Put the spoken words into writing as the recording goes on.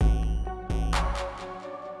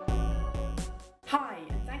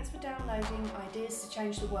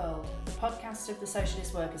Change the World, the podcast of the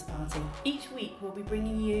Socialist Workers' Party. Each week we'll be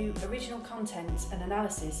bringing you original content and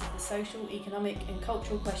analysis of the social, economic and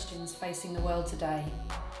cultural questions facing the world today.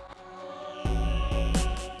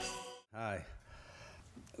 Hi.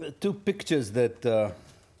 The two pictures that...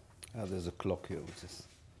 there's a clock here, which is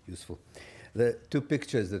useful. The two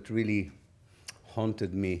pictures that really kind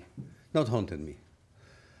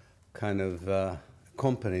of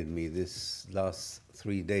accompanied me this last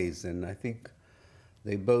 3 days, and I think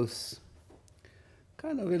they both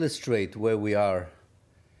kind of illustrate where we are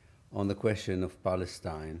on the question of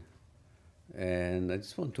Palestine. And I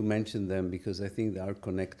just want to mention them because I think they are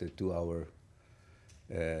connected to our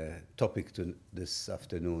topic this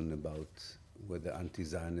afternoon about whether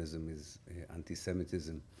anti-Zionism is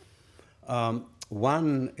anti-Semitism.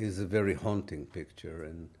 One is a very haunting picture,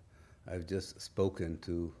 and I've just spoken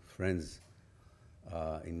to friends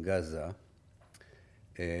in Gaza.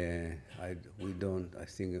 I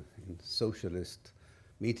think in socialist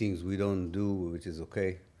meetings we don't do, which is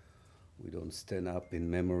okay. We don't stand up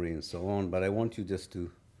in memory and so on. But I want you just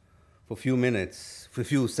to, for a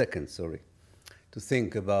few seconds, to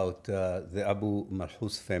think about the Abu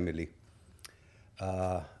Malhous family.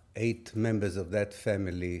 8 members of that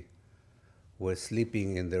family were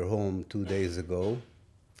sleeping in their home 2 days ago,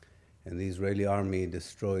 and the Israeli army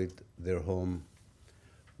destroyed their home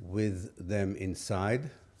with them inside.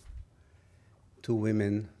 2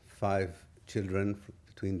 women, 5 children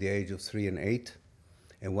between the age of 3 and 8,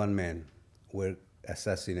 and 1 man were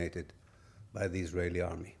assassinated by the Israeli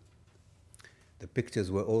army. The pictures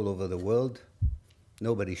were all over the world.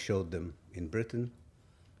 Nobody showed them in Britain.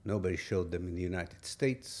 Nobody showed them in the United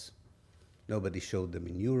States. Nobody showed them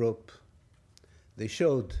in Europe. They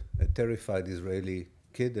showed a terrified Israeli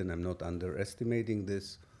kid, and I'm not underestimating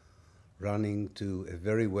this, running to a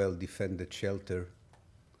very well-defended shelter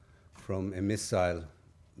from a missile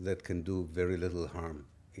that can do very little harm,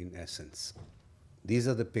 in essence. These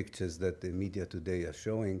are the pictures that the media today are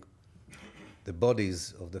showing. The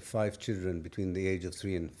bodies of the 5 children between the age of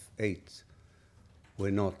 3 and 8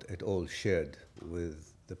 were not at all shared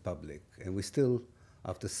with the public. And we still,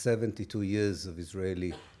 after 72 years of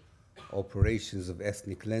Israeli operations of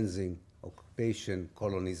ethnic cleansing, occupation,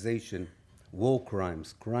 colonization, war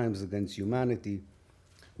crimes, crimes against humanity,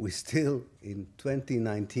 we still, in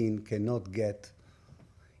 2019, cannot get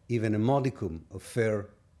even a modicum of fair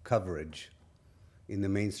coverage in the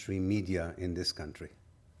mainstream media in this country.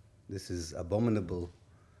 This is abominable.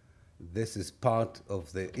 This is part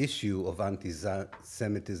of the issue of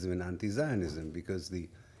anti-Semitism and anti-Zionism, because the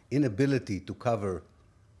inability to cover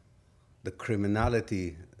the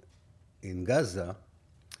criminality in Gaza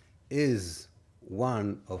is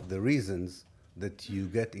one of the reasons that you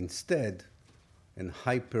get instead an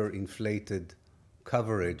hyper-inflated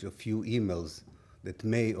coverage of few emails that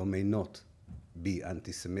may or may not be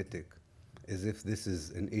anti-Semitic, as if this is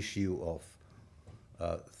an issue of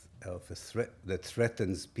a threat that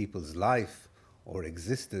threatens people's life or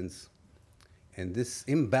existence. And this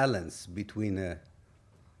imbalance between a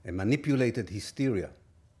manipulated hysteria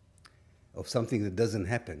of something that doesn't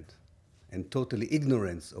happen and totally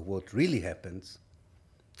ignorance of what really happens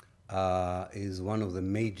is one of the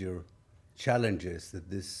major challenges that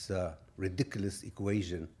this ridiculous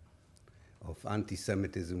equation of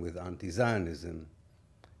anti-Semitism with anti-Zionism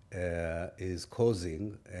is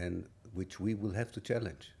causing, and which we will have to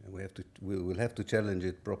challenge. And we will have to challenge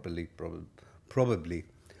it properly, probably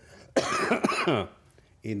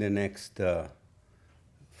in the next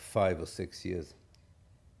 5 or 6 years.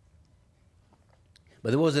 But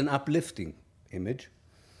there was an uplifting image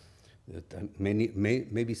that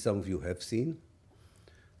maybe some of you have seen.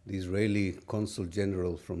 The Israeli Consul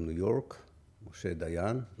General from New York, Moshe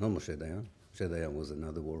Dayan. Moshe Dayan was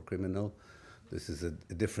another war criminal. This is a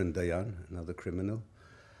different Dayan, another criminal.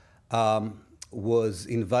 Was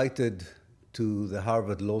invited to the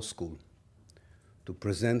Harvard Law School to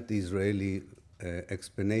present the Israeli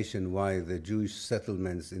explanation why the Jewish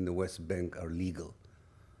settlements in the West Bank are legal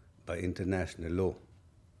by international law.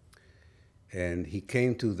 And he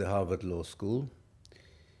came to the Harvard Law School,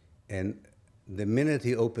 and the minute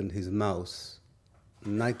he opened his mouth,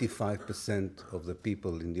 95% of the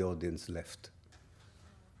people in the audience left.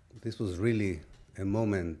 This was really a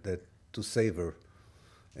moment that to savor,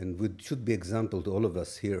 and should be example to all of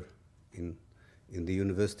us here in the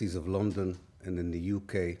universities of London and in the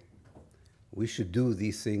UK. We should do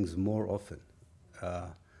these things more often.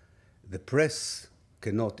 The press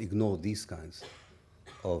cannot ignore these kinds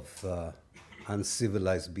of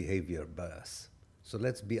uncivilized behavior by us. So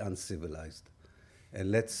let's be uncivilized,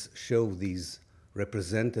 and let's show these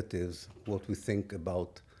representatives what we think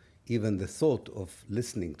about even the thought of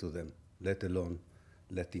listening to them, let alone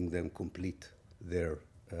letting them complete their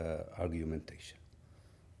argumentation.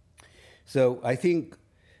 So I think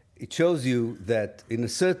it shows you that in a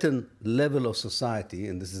certain level of society,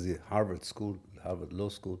 and this is the Harvard Law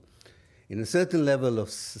School, in a certain level of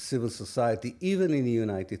civil society, even in the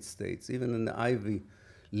United States, even in the Ivy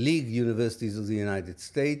League universities of the United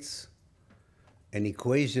States, an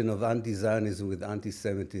equation of anti-Zionism with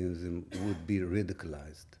anti-Semitism would be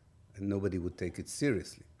ridiculized, and nobody would take it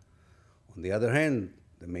seriously. On the other hand,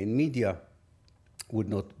 the main media would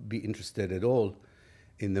not be interested at all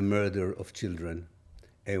in the murder of children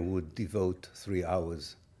and would devote 3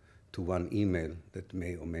 hours to one email that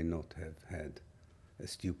may or may not have had a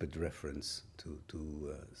stupid reference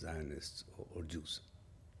to Zionists or Jews.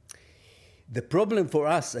 The problem for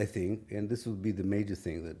us, I think, and this would be the major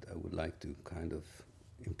thing that I would like to kind of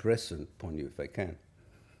impress upon you if I can,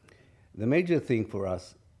 the major thing for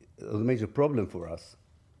us, or the major problem for us,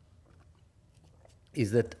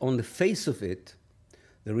 is that on the face of it,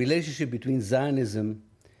 the relationship between Zionism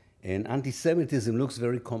and anti-Semitism looks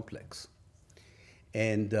very complex.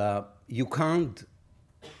 And you can't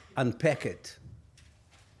unpack it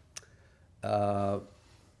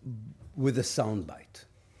with a soundbite.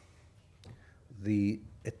 The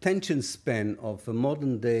attention span of a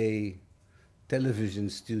modern day television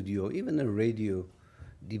studio, even a radio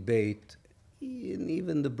debate, and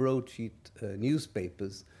even the broadsheet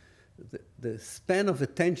newspapers, the span of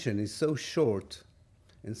attention is so short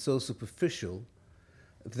and so superficial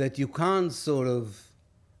that you can't sort of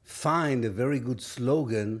find a very good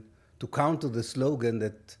slogan to counter the slogan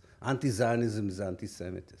that anti-Zionism is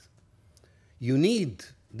anti-Semitism. You need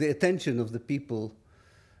the attention of the people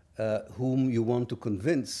whom you want to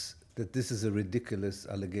convince that this is a ridiculous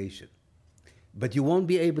allegation. But you won't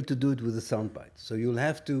be able to do it with a soundbite. So you'll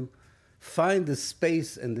have to find the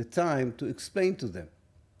space and the time to explain to them.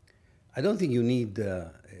 I don't think you need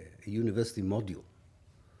a university module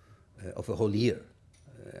of a whole year.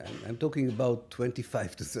 I'm talking about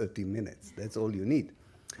 25 to 30 minutes. That's all you need.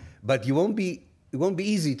 But it won't be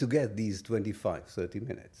easy to get these 25, 30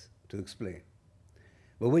 minutes to explain.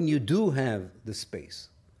 But when you do have the space,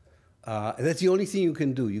 that's the only thing you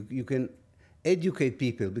can do. You can educate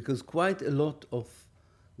people, because quite a lot of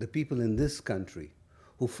the people in this country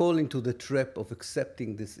who fall into the trap of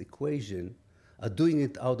accepting this equation are doing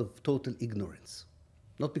it out of total ignorance.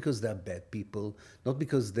 Not because they're bad people, not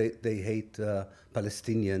because they hate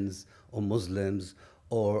Palestinians or Muslims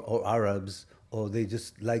or Arabs, or they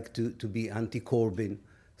just like to be anti-Corbyn.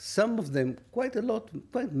 Some of them, quite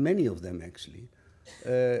many of them actually,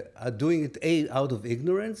 are doing it out of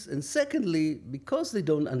ignorance, and secondly, because they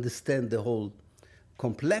don't understand the whole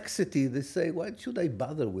complexity, they say, why should I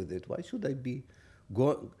bother with it? Why should I be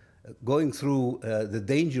going through the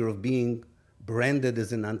danger of being branded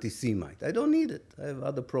as an anti-Semite? I don't need it. I have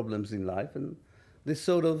other problems in life, and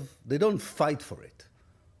they don't fight for it.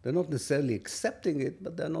 They're not necessarily accepting it,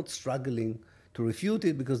 but they're not struggling to refute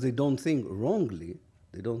it because they don't think wrongly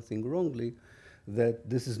that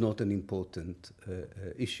this is not an important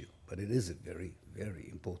issue. But it is a very, very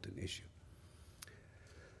important issue.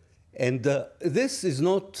 And this is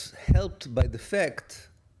not helped by the fact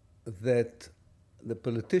that the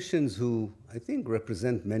politicians who, I think,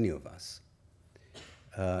 represent many of us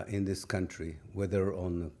in this country, whether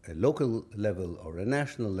on a local level or a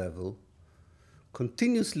national level,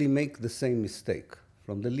 continuously make the same mistake,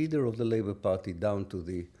 from the leader of the Labour Party down to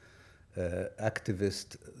the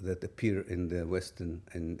activists that appear in the Western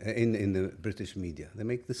and in the British media. They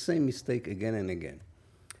make the same mistake again and again.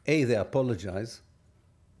 They apologize,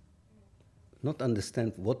 not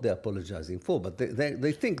understand what they're apologizing for, but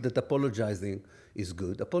they think that apologizing is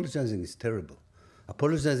good. Apologizing is terrible.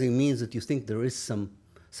 Apologizing means that you think there is some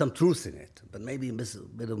truth in it, but maybe a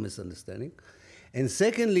bit of misunderstanding. And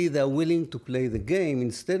secondly, they're willing to play the game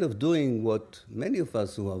instead of doing what many of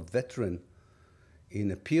us who are veteran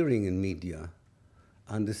in appearing in media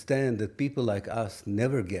understand, that people like us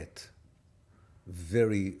never get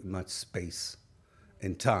very much space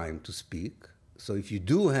and time to speak. So if you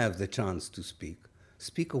do have the chance to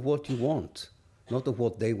speak of what you want, not of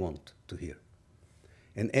what they want to hear.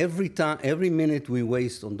 And every minute we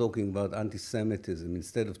waste on talking about anti-Semitism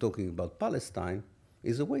instead of talking about Palestine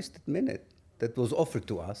is a wasted minute that was offered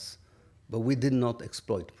to us, but we did not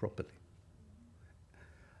exploit properly.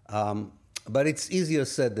 But it's easier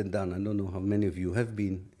said than done. I don't know how many of you have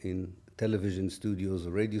been in television studios or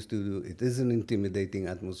radio studios. It is an intimidating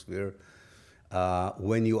atmosphere.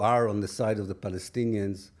 When you are on the side of the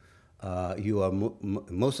Palestinians, you are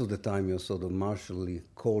most of the time you're sort of martially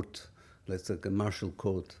court, let's say a martial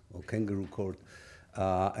court or kangaroo court,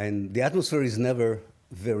 And the atmosphere is never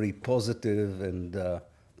very positive and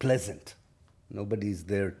pleasant. Nobody's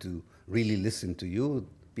there to really listen to you.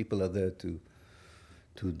 People are there to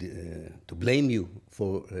blame you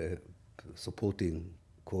for supporting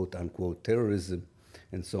quote unquote terrorism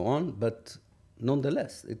and so on. But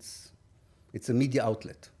nonetheless, it's a media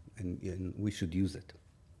outlet, and we should use it.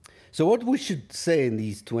 So what we should say in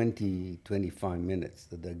these 25 minutes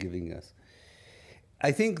that they're giving us,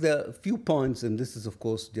 I think there are a few points, and this is, of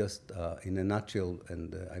course, just in a nutshell,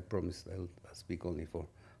 and I promise I'll speak only for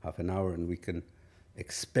half an hour, and we can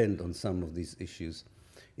expand on some of these issues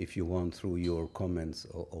if you want through your comments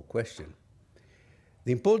or question.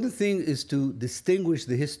 The important thing is to distinguish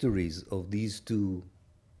the histories of these two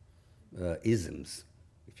isms,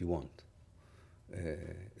 if you want,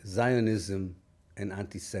 Zionism and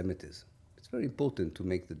anti-Semitism. It's very important to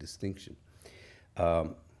make the distinction.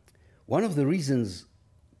 One of the reasons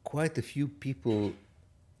quite a few people,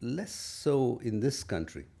 less so in this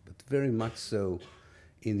country, but very much so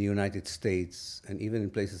in the United States and even in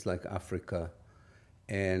places like Africa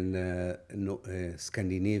and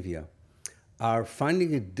Scandinavia, are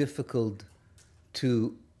finding it difficult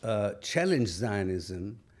to challenge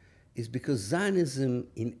Zionism is because Zionism,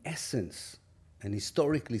 in essence, and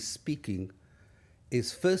historically speaking,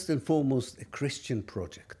 is first and foremost a Christian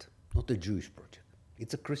project, not a Jewish project.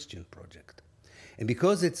 It's a Christian project. And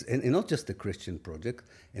because it's, and not just a Christian project,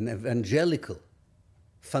 an evangelical,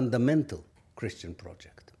 fundamental Christian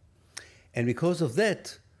project. And because of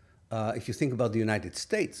that, if you think about the United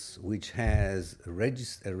States, which has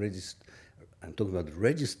I'm talking about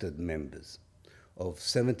registered members of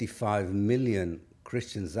 75 million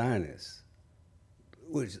Christian Zionists,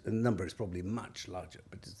 which the number is probably much larger,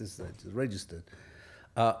 but it's registered.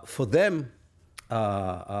 For them,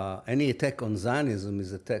 any attack on Zionism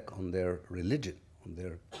is an attack on their religion, on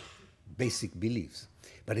their basic beliefs.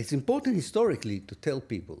 But it's important historically to tell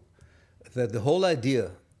people that the whole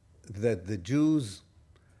idea that the Jews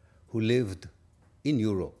who lived in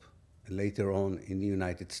Europe and later on in the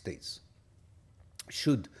United States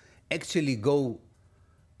should actually go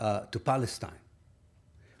to Palestine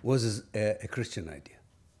was a Christian idea.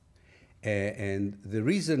 And the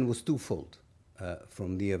reason was twofold.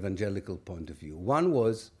 From the evangelical point of view. One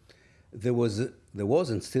was there was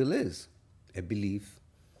and still is a belief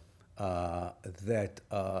that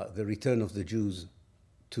the return of the Jews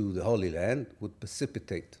to the Holy Land would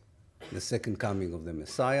precipitate the second coming of the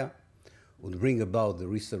Messiah, would bring about the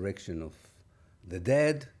resurrection of the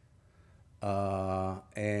dead,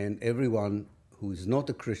 and everyone who is not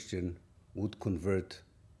a Christian would convert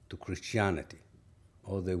to Christianity,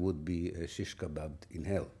 or they would be shish kebabbed in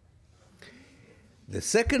hell. The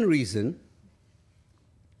second reason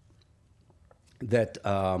that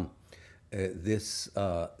this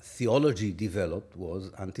theology developed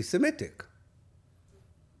was anti-Semitic.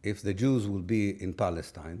 If the Jews will be in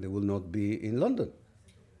Palestine, they will not be in London.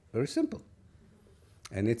 Very simple.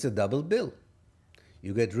 And it's a double bill.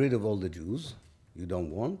 You get rid of all the Jews you don't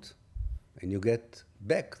want, and you get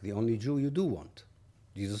back the only Jew you do want,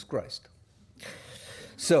 Jesus Christ.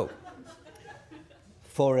 So,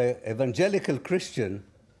 for an evangelical Christian,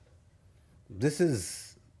 this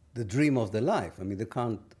is the dream of their life. I mean, they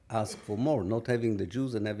can't ask for more. Not having the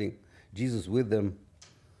Jews and having Jesus with them,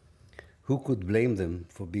 who could blame them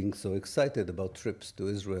for being so excited about trips to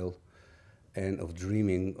Israel and of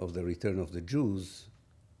dreaming of the return of the Jews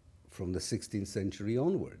from the 16th century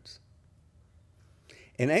onwards?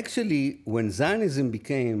 And actually, when Zionism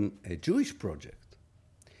became a Jewish project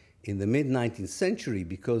in the mid-19th century,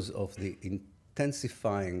 because of the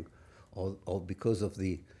intensifying or because of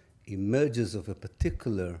the emergence of a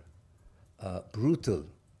particular brutal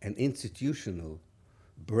and institutional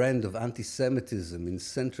brand of anti-Semitism in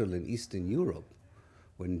Central and Eastern Europe,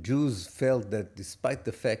 when Jews felt that despite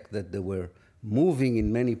the fact that they were moving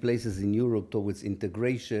in many places in Europe towards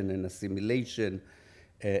integration and assimilation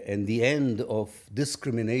and the end of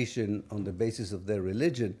discrimination on the basis of their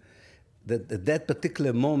religion, that at that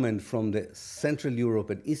particular moment from the Central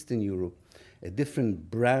Europe and Eastern Europe, a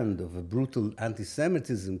different brand of a brutal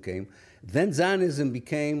anti-Semitism came, then Zionism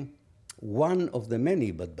became one of the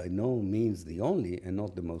many, but by no means the only and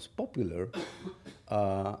not the most popular,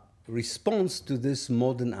 response to this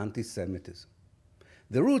modern anti-Semitism.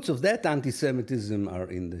 The roots of that anti-Semitism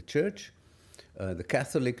are in the church, the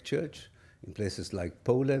Catholic Church, in places like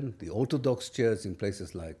Poland, the Orthodox Church in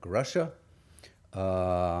places like Russia,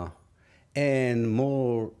 and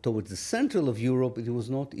more towards the central of Europe, it was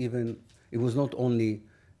not only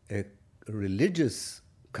a religious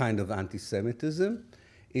kind of anti-Semitism,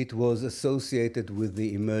 it was associated with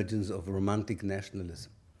the emergence of romantic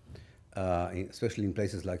nationalism. especially in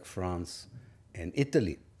places like France and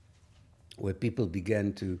Italy, where people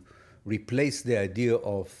began to replace the idea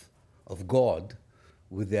of God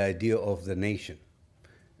with the idea of the nation.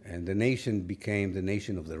 And the nation became the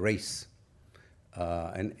nation of the race.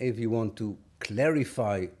 And if you want to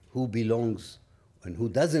clarify who belongs and who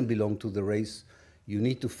doesn't belong to the race, you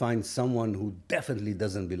need to find someone who definitely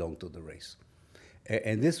doesn't belong to the race.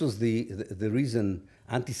 And this was the reason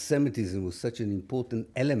anti-Semitism was such an important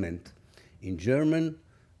element in German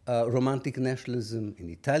Romantic nationalism, in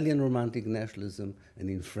Italian Romantic nationalism, and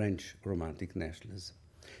in French Romantic nationalism.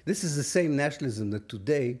 This is the same nationalism that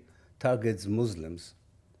today targets Muslims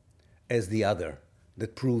as the other,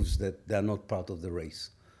 that proves that they're not part of the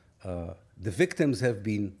race. The victims have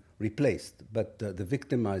been replaced, but the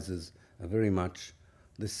victimizers are very much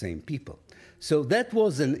the same people. So that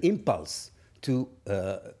was an impulse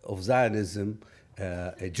of Zionism,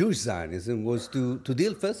 Jewish Zionism, was to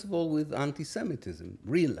deal, first of all, with anti-Semitism,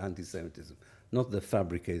 real anti-Semitism, not the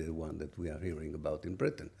fabricated one that we are hearing about in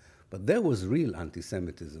Britain. But there was real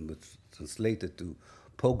anti-Semitism, which translated to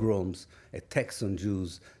pogroms, attacks on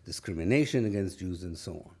Jews, discrimination against Jews, and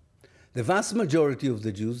so on. The vast majority of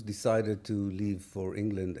the Jews decided to leave for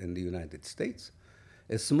England and the United States.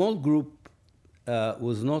 A small group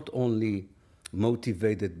was not only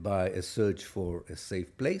motivated by a search for a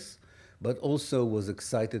safe place, but also was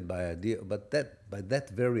excited by that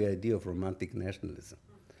very idea of romantic nationalism.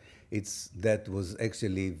 That was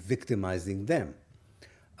actually victimizing them.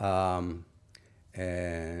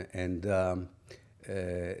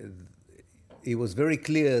 It was very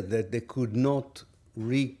clear that they could not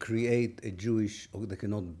recreate or they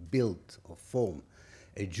cannot build or form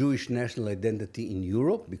a Jewish national identity in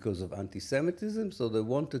Europe because of anti-Semitism, so they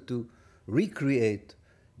wanted to recreate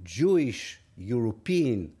Jewish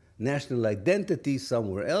European national identity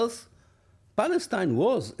somewhere else. Palestine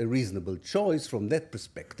was a reasonable choice from that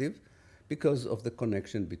perspective because of the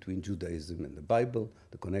connection between Judaism and the Bible,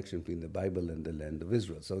 the connection between the Bible and the land of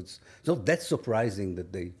Israel. So it's not that surprising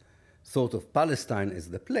that they thought of Palestine as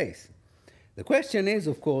the place. The question is,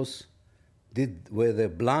 of course, were they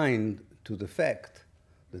blind to the fact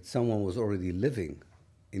that someone was already living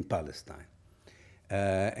in Palestine?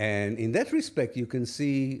 And in that respect, you can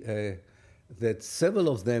see that several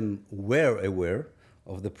of them were aware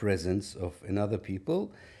of the presence of another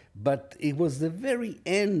people, but it was the very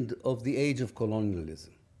end of the age of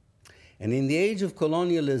colonialism. And in the age of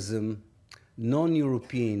colonialism,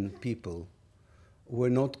 non-European people were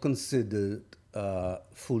not considered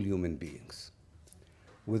full human beings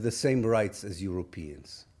with the same rights as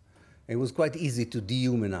Europeans. It was quite easy to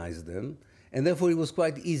dehumanize them, and therefore it was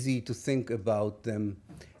quite easy to think about them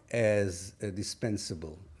as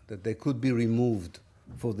dispensable, that they could be removed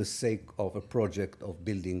for the sake of a project of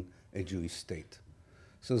building a Jewish state.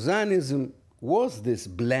 So Zionism was this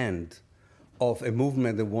blend of a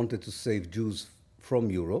movement that wanted to save Jews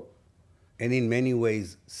from Europe, and in many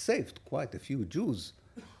ways saved quite a few Jews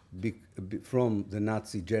from the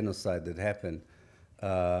Nazi genocide that happened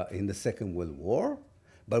in the Second World War,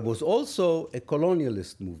 but was also a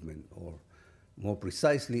colonialist movement, or more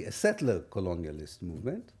precisely, a settler colonialist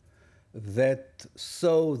movement that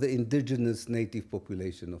saw the indigenous native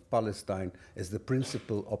population of Palestine as the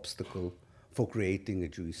principal obstacle for creating a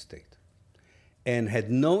Jewish state, and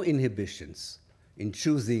had no inhibitions in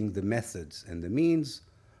choosing the methods and the means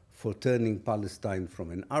for turning Palestine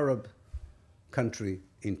from an Arab country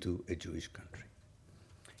into a Jewish country.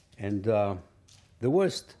 And the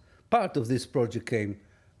worst part of this project came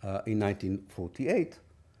in 1948,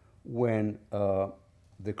 when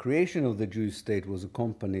the creation of the Jewish state was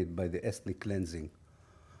accompanied by the ethnic cleansing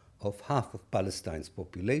of half of Palestine's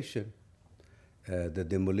population, the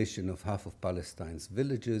demolition of half of Palestine's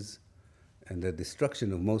villages, and the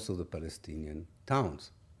destruction of most of the Palestinian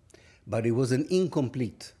towns. But it was an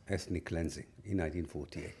incomplete ethnic cleansing in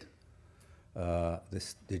 1948.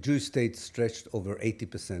 The Jewish state stretched over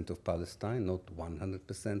 80% of Palestine, not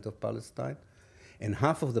 100% of Palestine, and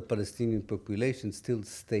half of the Palestinian population still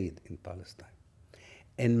stayed in Palestine.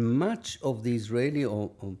 And much of the Israeli,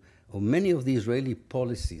 or many of the Israeli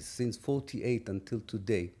policies since 48 until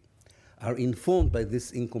today, are informed by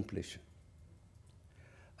this incompletion.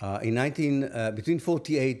 Between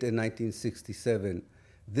 48 and 1967,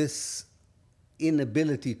 this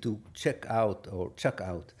inability to check out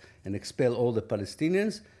and expel all the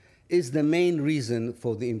Palestinians is the main reason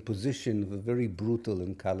for the imposition of a very brutal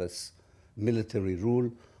and callous military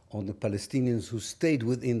rule on the Palestinians who stayed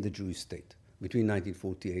within the Jewish state between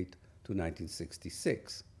 1948 to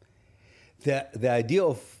 1966. The idea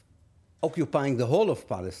of occupying the whole of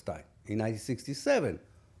Palestine in 1967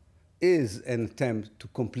 is an attempt to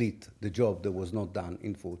complete the job that was not done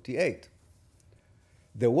in 1948.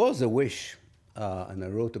 There was a wish, and I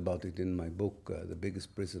wrote about it in my book, The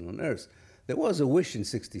Biggest Prison on Earth. There was a wish in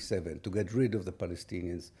 1967 to get rid of the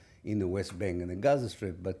Palestinians in the West Bank and the Gaza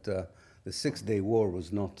Strip, but the Six-Day War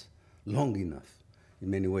was not long enough in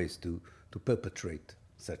many ways to perpetrate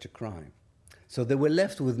such a crime. So they were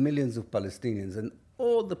left with millions of Palestinians, and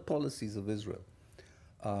all the policies of Israel,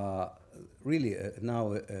 really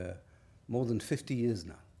now more than 50 years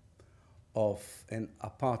now, of an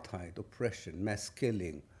apartheid, oppression, mass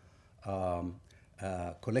killing,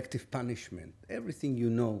 collective punishment, everything you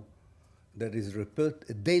know that is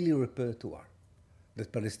a daily repertoire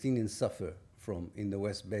that Palestinians suffer from in the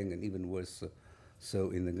West Bank and even worse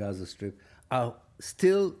so in the Gaza Strip, are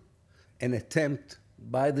still an attempt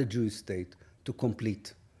by the Jewish state to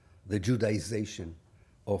complete the Judaization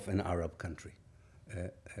of an Arab country.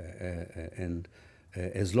 And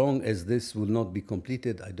as long as this will not be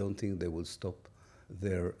completed, I don't think they will stop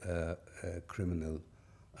their criminal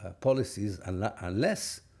policies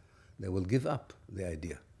unless they will give up the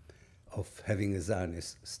idea of having a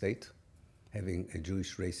Zionist state, having a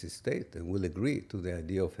Jewish racist state, and will agree to the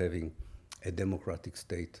idea of having a democratic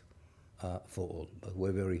state for all. But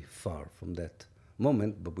we're very far from that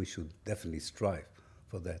moment, but we should definitely strive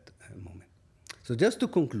for that moment. So just to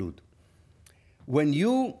conclude, when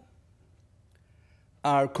you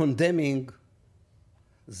are condemning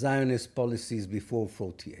Zionist policies before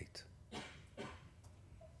 1948,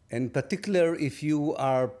 in particular if you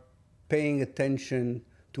are paying attention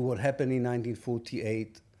to what happened in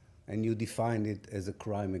 1948 and you define it as a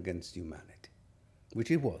crime against humanity,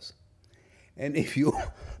 which it was, and if you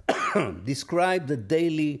describe the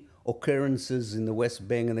daily occurrences in the West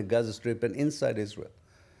Bank and the Gaza Strip and inside Israel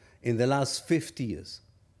in the last 50 years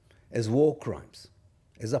as war crimes,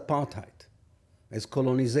 as apartheid, as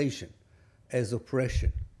colonization, as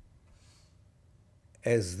oppression,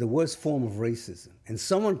 as the worst form of racism, and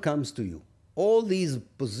someone comes to you, all these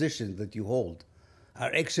positions that you hold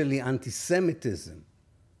are actually anti-Semitism.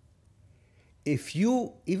 If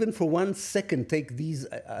you, even for 1 second, take these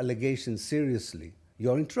allegations seriously,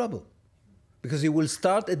 you're in trouble. Because you will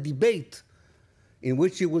start a debate in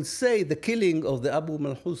which you will say the killing of the Abu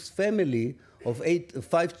Malhous family of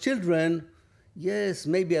 5 children, yes,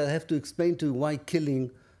 maybe I'll have to explain to you why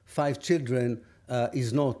killing 5 children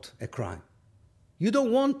is not a crime. You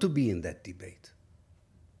don't want to be in that debate.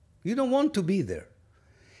 You don't want to be there.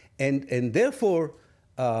 And therefore,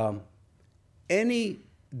 any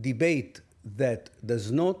debate that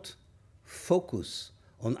does not focus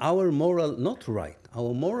on our moral, not right,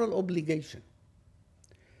 our moral obligation,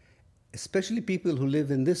 especially people who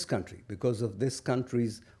live in this country because of this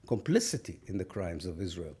country's complicity in the crimes of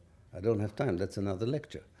Israel. I don't have time, that's another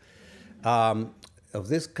lecture. Of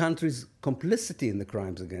this country's complicity in the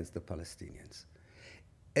crimes against the Palestinians.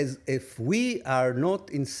 As if we are not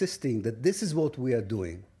insisting that this is what we are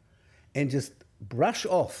doing and just brush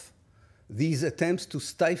off these attempts to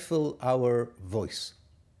stifle our voice,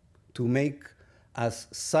 to make us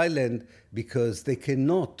silent because they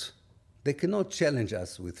cannot challenge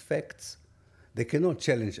us with facts, they cannot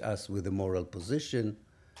challenge us with a moral position,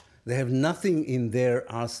 they have nothing in their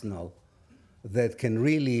arsenal that can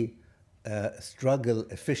really struggle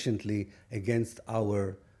efficiently against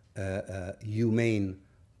our humane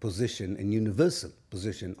position and universal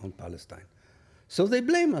position on Palestine. So they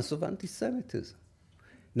blame us of anti-Semitism.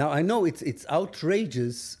 Now, I know it's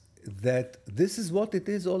outrageous that this is what it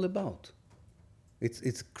is all about.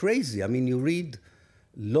 It's crazy. I mean, you read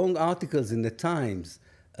long articles in the Times,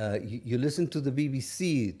 you listen to the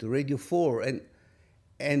BBC, to Radio 4,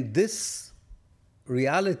 and this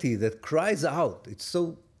reality that cries out, it's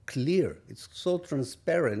so clear, it's so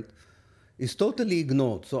transparent, is totally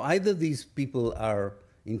ignored. So either these people are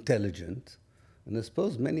intelligent, and I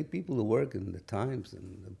suppose many people who work in the Times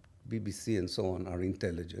and the BBC and so on are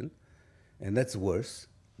intelligent, and that's worse.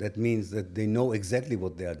 That means that they know exactly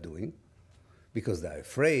what they are doing, because they're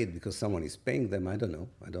afraid, because someone is paying them. I don't know.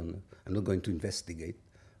 I'm not going to investigate.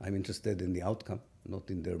 I'm interested in the outcome, not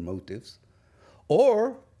in their motives.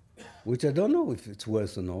 Or, which I don't know if it's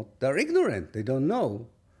worse or not, they're ignorant. They don't know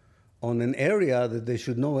on an area that they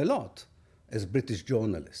should know a lot as British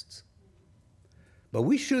journalists. But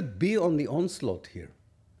we should be on the onslaught here,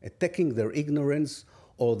 attacking their ignorance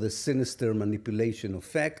or the sinister manipulation of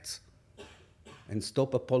facts, and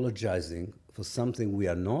stop apologizing for something we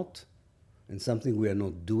are not, and something we are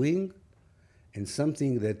not doing, and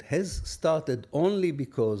something that has started only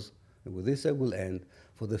because, and with this I will end,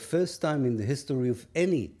 for the first time in the history of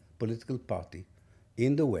any political party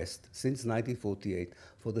in the West since 1948,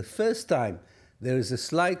 for the first time, there is a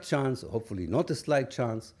slight chance, hopefully not a slight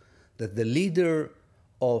chance, that the leader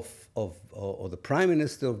or the Prime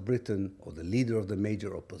Minister of Britain or the leader of the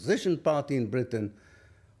major opposition party in Britain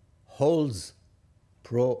holds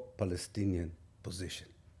pro-Palestinian position.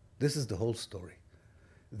 This is the whole story.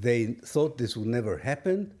 They thought this would never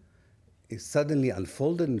happen. It suddenly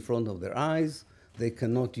unfolded in front of their eyes. They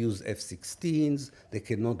cannot use F-16s. They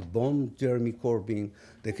cannot bomb Jeremy Corbyn.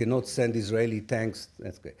 They cannot send Israeli tanks.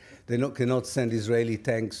 That's great. They cannot send Israeli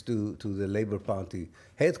tanks to the Labour Party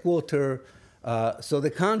headquarters. So they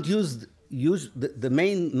can't use the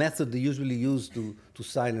main method they usually use to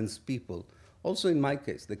silence people. Also in my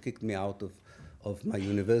case, they kicked me out of my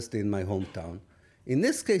university in my hometown. In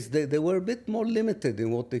this case, they were a bit more limited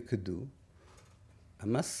in what they could do. I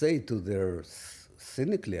must say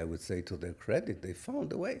cynically, I would say to their credit, they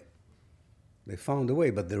found a way. They found a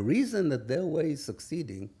way. But the reason that their way is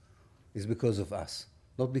succeeding is because of us,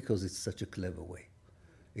 not because it's such a clever way.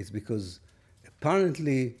 It's because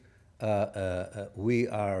apparently we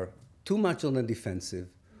are too much on the defensive,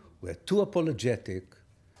 we're too apologetic,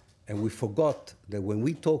 and we forgot that when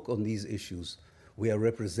we talk on these issues, we are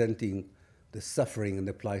representing the suffering and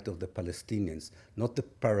the plight of the Palestinians, not the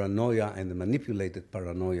paranoia and the manipulated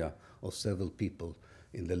paranoia of several people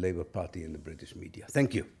in the Labour Party and the British media.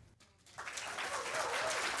 Thank you.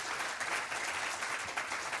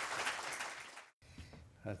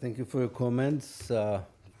 Thank you for your comments. Of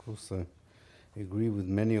course, I agree with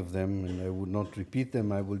many of them, and I would not repeat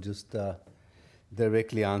them. I will just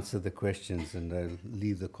directly answer the questions, and I'll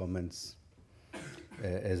leave the comments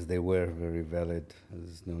as they were, very valid.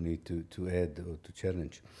 There's no need to add or to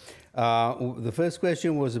challenge. The first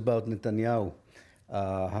question was about Netanyahu,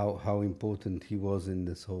 how important he was in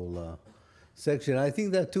this whole section. I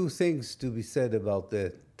think there are two things to be said about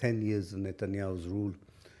the 10 years of Netanyahu's rule,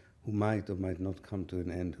 who might or might not come to an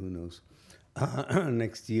end, who knows,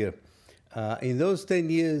 next year. In those 10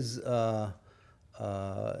 years, it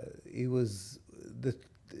was,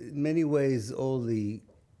 in many ways, all the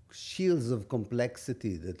shields of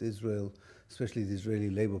complexity that Israel, especially the Israeli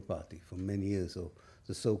Labour Party, for many years, or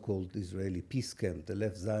the so-called Israeli peace camp, the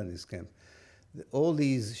left Zionist camp, all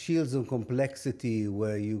these shields of complexity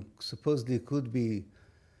where you supposedly could be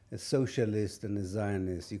a socialist and a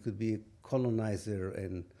Zionist, you could be a colonizer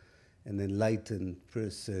and an enlightened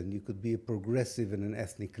person, you could be a progressive and an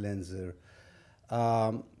ethnic cleanser,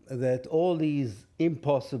 that all these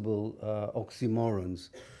impossible oxymorons,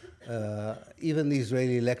 even the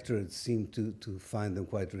Israeli electorate seemed to find them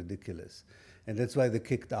quite ridiculous. And that's why they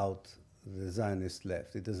kicked out the Zionist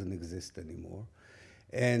left. It doesn't exist anymore.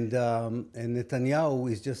 And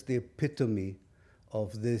Netanyahu is just the epitome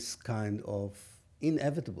of this kind of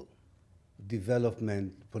inevitable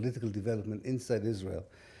development, political development inside Israel,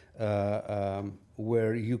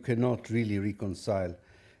 where you cannot really reconcile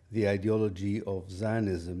the ideology of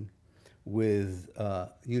Zionism with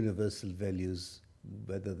universal values,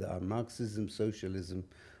 whether they are Marxism, socialism,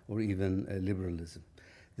 or even liberalism.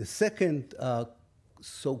 The second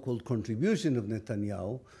so-called contribution of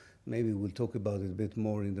Netanyahu, maybe we'll talk about it a bit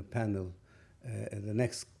more in the panel, the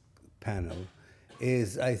next panel,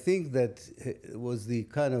 is I think that it was the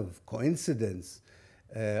kind of coincidence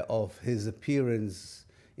of his appearance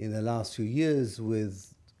in the last few years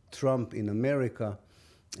with Trump in America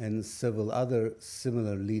and several other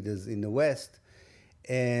similar leaders in the West.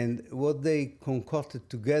 And what they concocted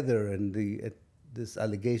together, and this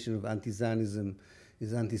allegation of anti-Zionism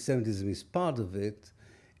is anti-Semitism is part of it,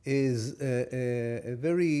 is a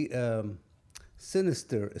very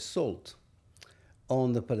sinister assault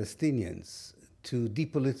on the Palestinians to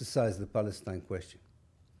depoliticize the Palestine question.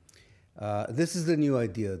 This is the new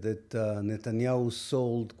idea that Netanyahu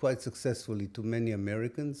sold quite successfully to many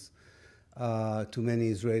Americans, to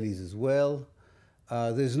many Israelis as well.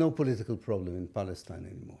 There's no political problem in Palestine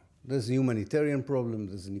anymore. There's a humanitarian problem,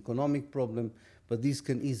 there's an economic problem, but these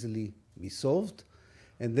can easily be solved.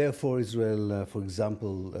 And therefore Israel, for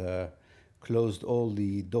example, closed all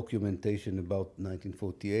the documentation about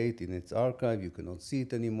 1948 in its archive. You cannot see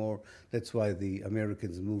it anymore. That's why the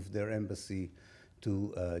Americans moved their embassy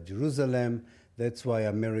to Jerusalem. That's why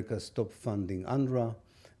America stopped funding UNRWA.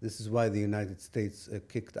 This is why the United States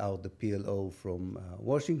kicked out the PLO from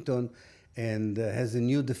Washington and has a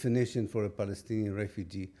new definition for a Palestinian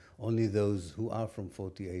refugee. Only those who are from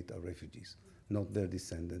 48 are refugees, not their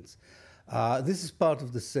descendants. This is part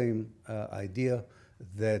of the same idea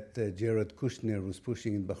that Jared Kushner was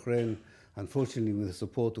pushing in Bahrain, unfortunately with the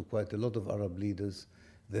support of quite a lot of Arab leaders,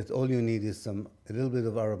 that all you need is a little bit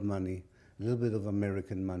of Arab money, a little bit of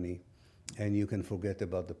American money, and you can forget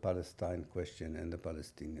about the Palestine question and the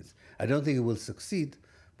Palestinians. I don't think it will succeed,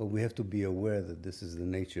 but we have to be aware that this is the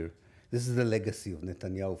nature, this is the legacy of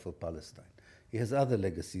Netanyahu for Palestine. He has other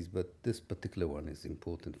legacies, but this particular one is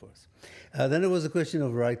important for us. Then there was a question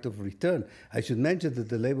of right of return. I should mention that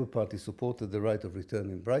the Labour Party supported the right of return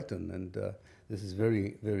in Brighton, and this is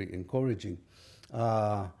very, very encouraging.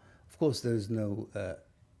 Of course, there is no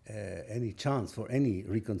any chance for any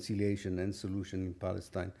reconciliation and solution in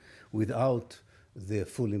Palestine without the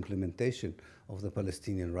full implementation of the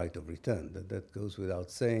Palestinian right of return. That goes without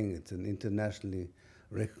saying. It's an internationally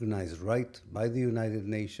recognized right by the United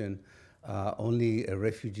Nations. Only a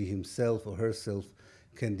refugee himself or herself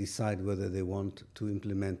can decide whether they want to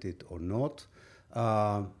implement it or not.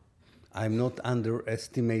 I'm not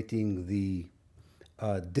underestimating the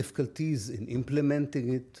difficulties in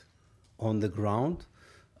implementing it on the ground.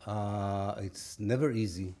 It's never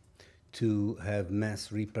easy to have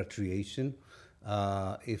mass repatriation.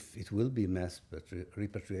 If it will be mass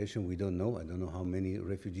repatriation, we don't know. I don't know how many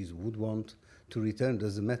refugees would want to return.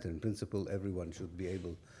 Doesn't matter. In principle, everyone should be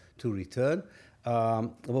able to return.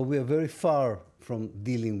 But we are very far from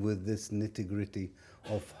dealing with this nitty-gritty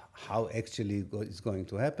of how actually it's going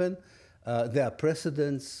to happen. There are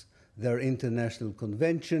precedents. There are international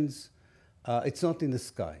conventions. It's not in the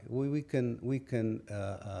sky. We can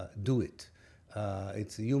do it.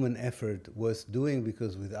 It's a human effort worth doing,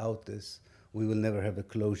 because without this, we will never have a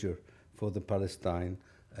closure for the Palestine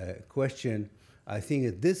question. I think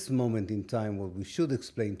at this moment in time, what we should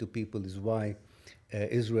explain to people is why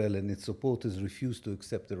Israel and its supporters refuse to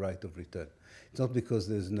accept the right of return. It's not because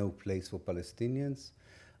there's no place for Palestinians.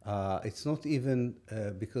 It's not even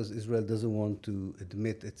because Israel doesn't want to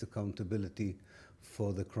admit its accountability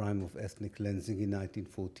for the crime of ethnic cleansing in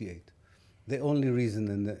 1948. The only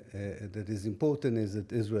reason that is important is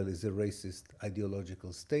that Israel is a racist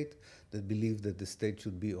ideological state that believes that the state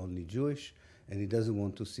should be only Jewish, and it doesn't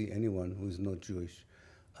want to see anyone who is not Jewish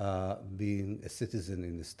being a citizen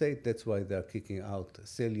in the state. That's why they're kicking out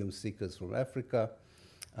asylum seekers from Africa.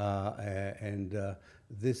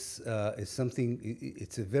 This is something,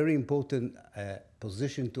 it's a very important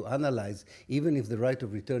position to analyze, even if the right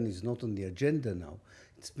of return is not on the agenda now.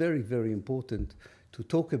 It's very, very important to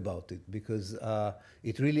talk about it, because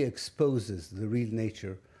it really exposes the real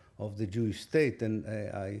nature of the Jewish state. And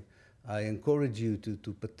I encourage you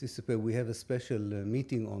to participate. We have a special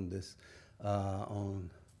meeting on this on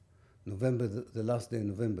November, the last day in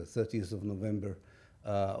November, 30th of November,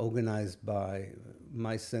 organized by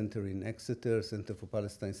my center in Exeter, Center for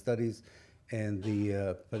Palestine Studies, and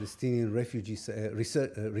the Palestinian Refugee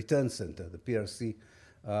Return Center, the PRC,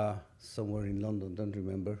 somewhere in London, don't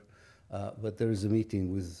remember. But there is a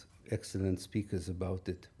meeting with excellent speakers about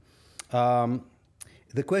it.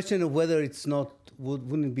 The question of whether it's not,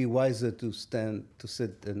 wouldn't it be wiser to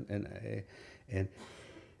sit and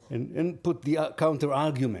put the counter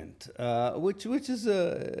argument, which is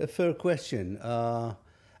a fair question.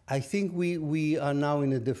 I think we are now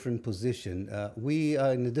in a different position. We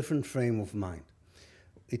are in a different frame of mind.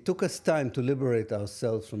 It took us time to liberate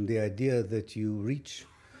ourselves from the idea that you reach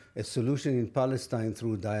a solution in Palestine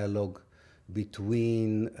through dialogue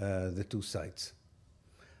between the two sides.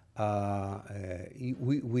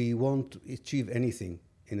 We won't achieve anything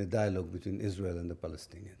in a dialogue between Israel and the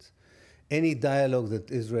Palestinians. Any dialogue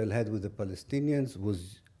that Israel had with the Palestinians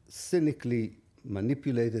was cynically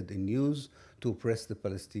manipulated and used to oppress the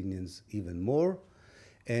Palestinians even more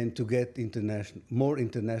and to get more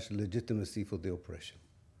international legitimacy for the oppression.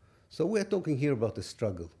 So we're talking here about a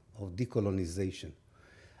struggle of decolonization.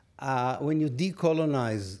 When you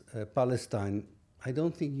decolonize Palestine, I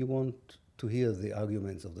don't think you want to hear the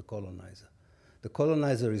arguments of the colonizer. The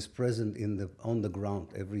colonizer is present on the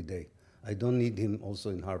ground every day. I don't need him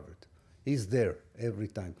also in Harvard. He's there every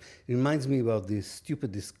time. It reminds me about this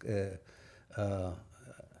stupid this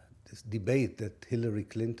debate that Hillary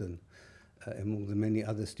Clinton, among the many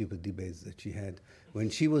other stupid debates that she had,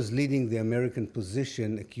 when she was leading the American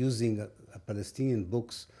position, accusing Palestinian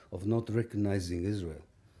books of not recognizing Israel.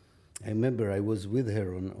 I remember I was with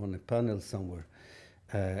her on a panel somewhere,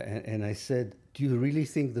 and I said, do you really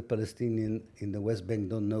think the Palestinians in the West Bank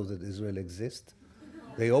don't know that Israel exists?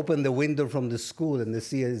 They open the window from the school and they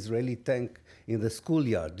see an Israeli tank in the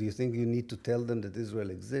schoolyard. Do you think you need to tell them that Israel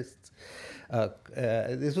exists?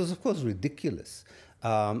 This was, of course, ridiculous.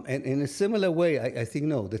 And in a similar way, I think,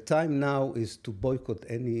 no, the time now is to boycott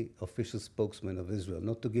any official spokesman of Israel,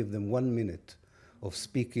 not to give them 1 minute of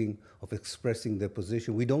speaking, of expressing their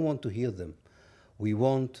position. We don't want to hear them. We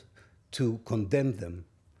want to condemn them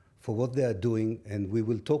for what they are doing, and we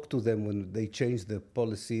will talk to them when they change their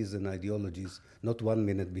policies and ideologies, not 1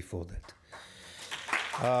 minute before that.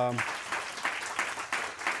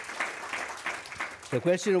 The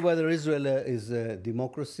question of whether Israel is a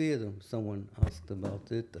democracy, someone asked about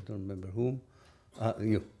it, I don't remember whom.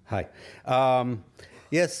 You, hi.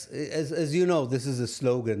 Yes, as you know, this is a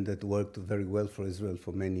slogan that worked very well for Israel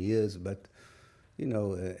for many years, but, you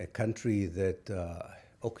know, a country that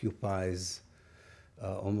occupies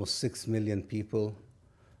almost 6 million people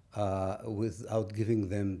without giving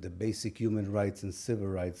them the basic human rights and civil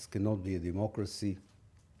rights cannot be a democracy.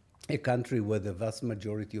 A country where the vast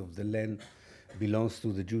majority of the land belongs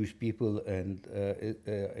to the Jewish people and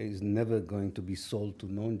is never going to be sold to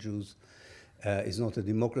non-Jews, is not a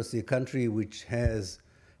democracy. A country which has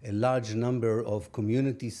a large number of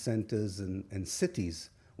community centers and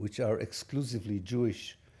cities which are exclusively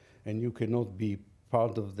Jewish, and you cannot be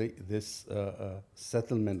part of this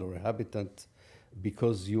settlement or a habitat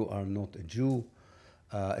because you are not a Jew.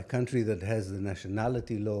 A country that has the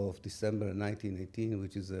nationality law of December 1918,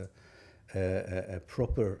 which is a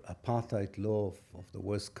proper apartheid law of the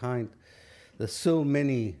worst kind. There's so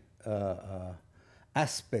many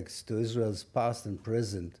aspects to Israel's past and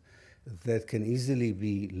present that can easily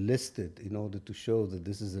be listed in order to show that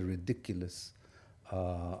this is a ridiculous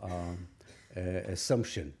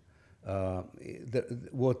assumption.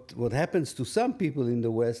 What happens to some people in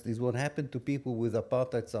the West is what happened to people with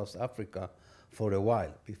apartheid South Africa for a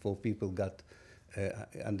while, before people got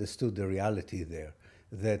understood the reality there,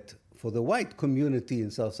 that for the white community in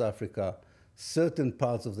South Africa, certain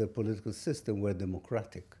parts of their political system were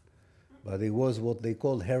democratic, but it was what they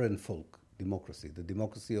called Herrenvolk democracy, the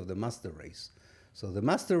democracy of the master race. So the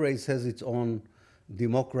master race has its own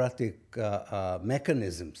democratic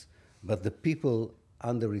mechanisms, but the people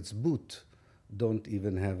under its boot don't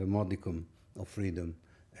even have a modicum of freedom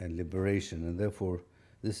and liberation, and therefore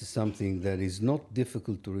this is something that is not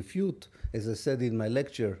difficult to refute. As I said in my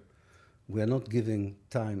lecture, we are not giving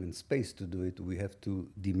time and space to do it. We have to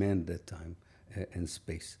demand that time and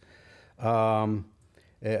space. The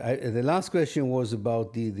last question was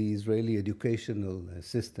about the Israeli educational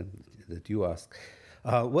system that you asked.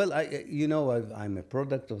 Well, I'm a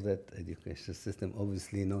product of that education system,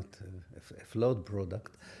 obviously not a flawed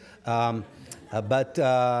product. I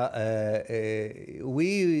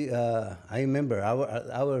remember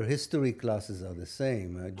our history classes are the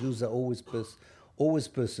same. Jews are always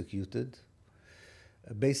persecuted.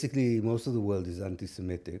 Basically, most of the world is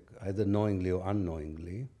anti-Semitic, either knowingly or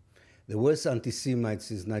unknowingly. The worst anti-Semites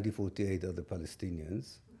since 1948 are the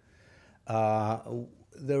Palestinians.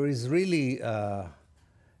 There is really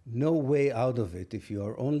no way out of it if you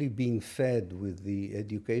are only being fed with the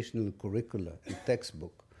educational curricula and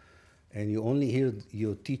textbook, and you only hear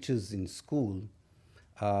your teachers in school.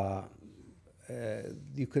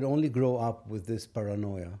 You can only grow up with this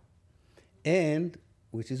paranoia. And,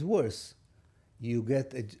 which is worse, you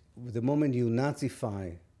get, the moment you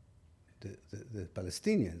Nazify the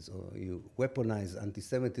Palestinians, or you weaponize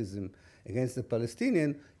anti-Semitism against the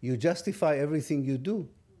Palestinian, you justify everything you do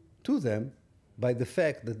to them by the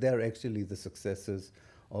fact that they're actually the successors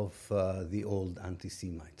of the old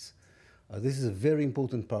anti-Semites. This is a very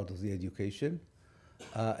important part of the education,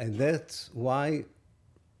 and that's why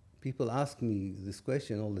people ask me this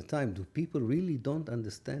question all the time. Do people really don't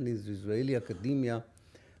understand in Israeli academia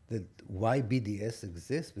that why BDS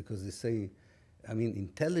exists? Because they say, I mean,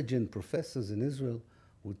 intelligent professors in Israel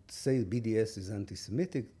would say BDS is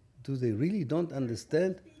anti-Semitic. Do they really don't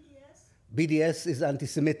understand? BDS is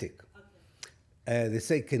anti-Semitic. Okay. They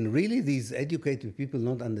say, can really these educated people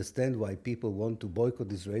not understand why people want to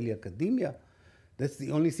boycott Israeli academia? That's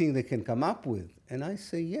the only thing they can come up with. And I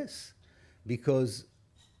say yes, because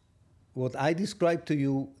what I described to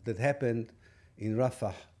you that happened in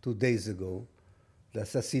Rafah 2 days ago, the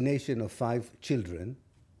assassination of 5 children,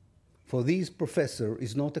 for these professors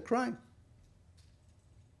is not a crime.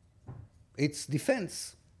 It's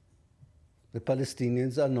defense. The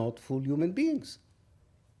Palestinians are not full human beings.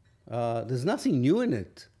 There's nothing new in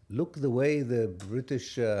it. Look the way the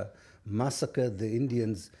British massacred the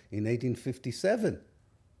Indians in 1857.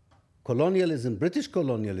 Colonialism, British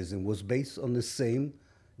colonialism, was based on the same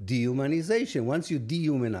dehumanization. Once you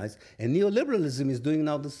dehumanize, and neoliberalism is doing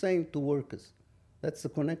now the same to workers. That's the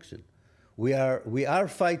connection. We are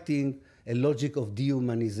fighting a logic of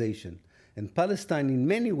dehumanization. And Palestine, in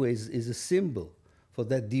many ways, is a symbol for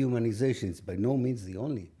that dehumanization. It's by no means the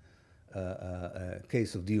only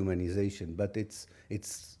case of dehumanization, but it's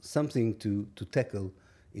something to tackle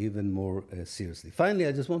even more seriously. Finally,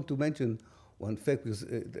 I just want to mention one fact, because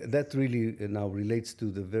that really now relates to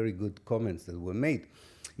the very good comments that were made.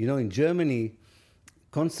 You know, in Germany,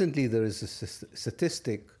 constantly there is a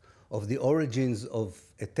statistic of the origins of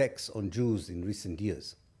attacks on Jews in recent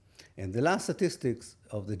years. And the last statistics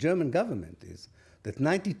of the German government is that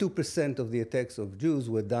 92% of the attacks of Jews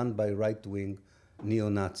were done by right-wing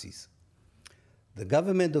neo-Nazis. The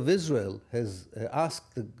government of Israel has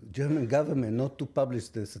asked the German government not to publish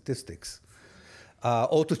the statistics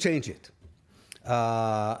or to change it.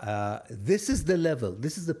 This is the level,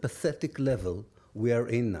 this is the pathetic level we are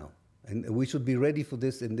in now. And we should be ready for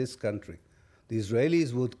this in this country. The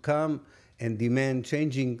Israelis would come and demand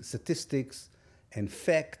changing statistics and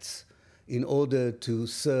facts in order to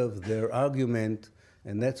serve their argument,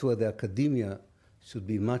 and that's where the academia should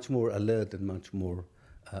be much more alert and much more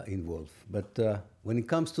involved. But when it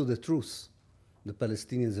comes to the truth, the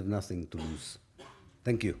Palestinians have nothing to lose.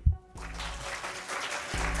 Thank you.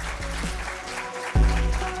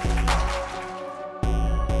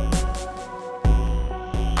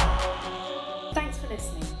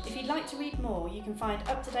 To read more, you can find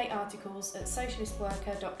up-to-date articles at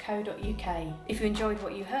socialistworker.co.uk. If you enjoyed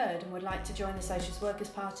what you heard and would like to join the Socialist Workers'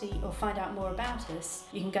 Party or find out more about us,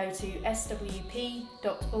 you can go to swp.org.uk.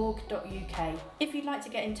 If you'd like to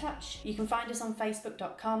get in touch, you can find us on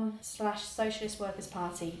facebook.com/Socialist Workers'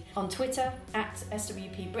 Party, on Twitter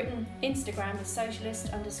 @SWP Britain, Instagram is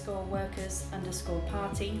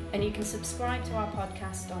socialist_workers_party, and you can subscribe to our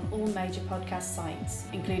podcast on all major podcast sites,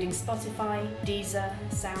 including Spotify, Deezer,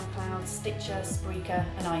 SoundCloud, Stitcher, Spreaker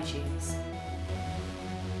and iTunes.